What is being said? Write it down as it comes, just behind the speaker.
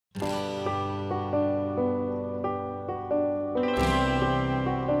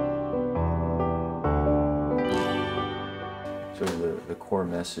core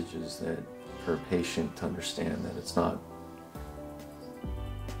message is that for a patient to understand that it's not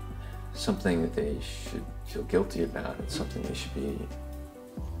something that they should feel guilty about. It's something they should be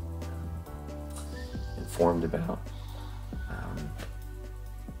informed about.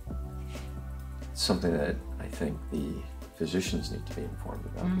 It's something that I think the physicians need to be informed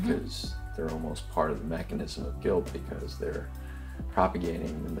about, because they're almost part of the mechanism of guilt, because they're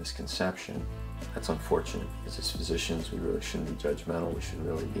propagating the misconception. That's unfortunate, because as physicians we really shouldn't be judgmental. We should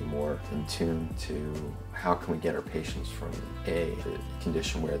really be more in tune to how can we get our patients from A, a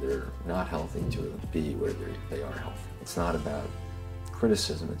condition where they're not healthy, to B, where they are healthy. It's not about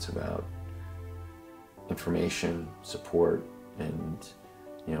criticism, it's about information, support, and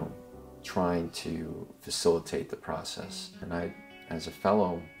trying to facilitate the process. And I, as a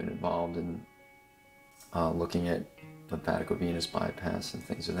fellow, been involved in looking at lymphatic venous bypass and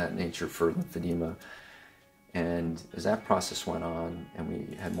things of that nature for lymphedema. And as that process went on and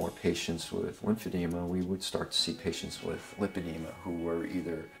we had more patients with lymphedema, we would start to see patients with lipedema who were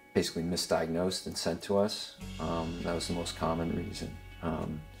either basically misdiagnosed and sent to us. That was the most common reason.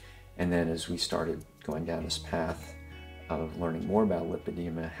 And then as we started going down this path of learning more about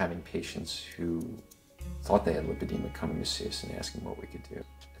lipedema, having patients who thought they had lipedema coming to see us and asking what we could do.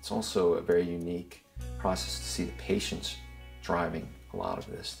 It's also a very unique process to see the patients driving a lot of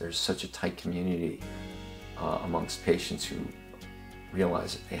this. There's such a tight community amongst patients who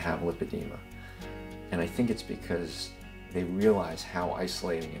realize that they have lipedema. And I think it's because they realize how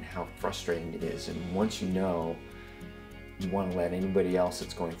isolating and how frustrating it is. And once you know, you want to let anybody else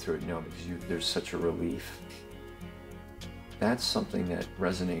that's going through it know, because there's such a relief. That's something that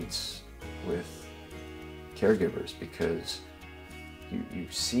resonates with caregivers, because you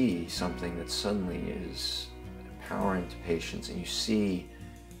see something that suddenly is empowering to patients, and you see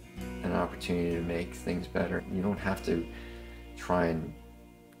an opportunity to make things better. You don't have to try and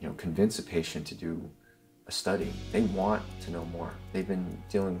convince a patient to do a study. They want to know more. They've been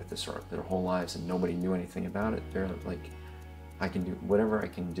dealing with this their whole lives and nobody knew anything about it. They're like, I can do whatever I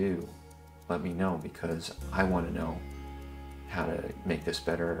can do, let me know, because I want to know how to make this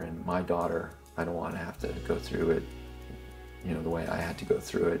better. And my daughter, I don't want to have to go through it the way I had to go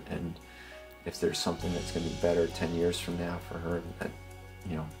through it. And if there's something that's going to be better 10 years from now for her,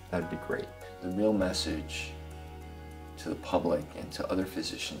 that'd be great. The real message to the public and to other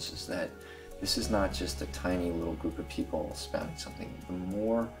physicians is that this is not just a tiny little group of people spouting something. The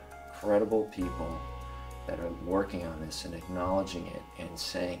more credible people that are working on this and acknowledging it and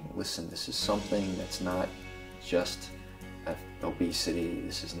saying, listen, this is something that's not just obesity.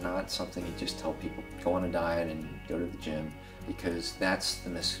 This is not something you just tell people, go on a diet and go to the gym, because that's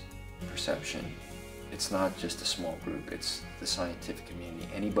the misperception. It's not just a small group, it's the scientific community.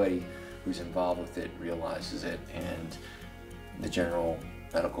 Anybody who's involved with it realizes it, and the general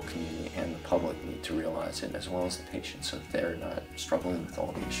medical community and the public need to realize it, as well as the patients, so that they're not struggling with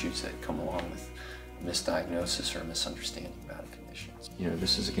all the issues that come along with misdiagnosis or misunderstanding about a condition.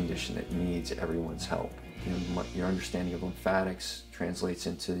 This is a condition that needs everyone's help. Your understanding of lymphatics translates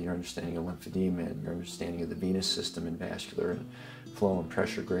into your understanding of lymphedema, and your understanding of the venous system and vascular and flow and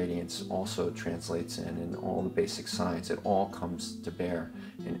pressure gradients also translates in, and all the basic science. It all comes to bear,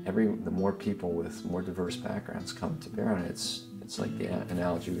 and the more people with more diverse backgrounds come to bear on it, it's like the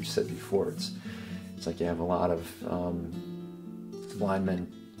analogy we said before. It's like you have a lot of blind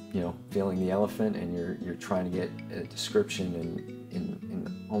men, feeling the elephant, and you're trying to get a description, and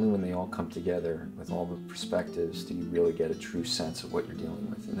only when they all come together with all the perspectives do you really get a true sense of what you're dealing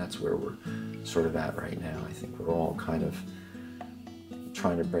with. And that's where we're sort of at right now. I think we're all kind of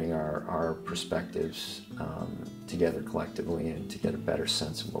trying to bring our perspectives together collectively and to get a better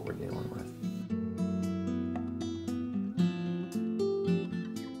sense of what we're dealing with.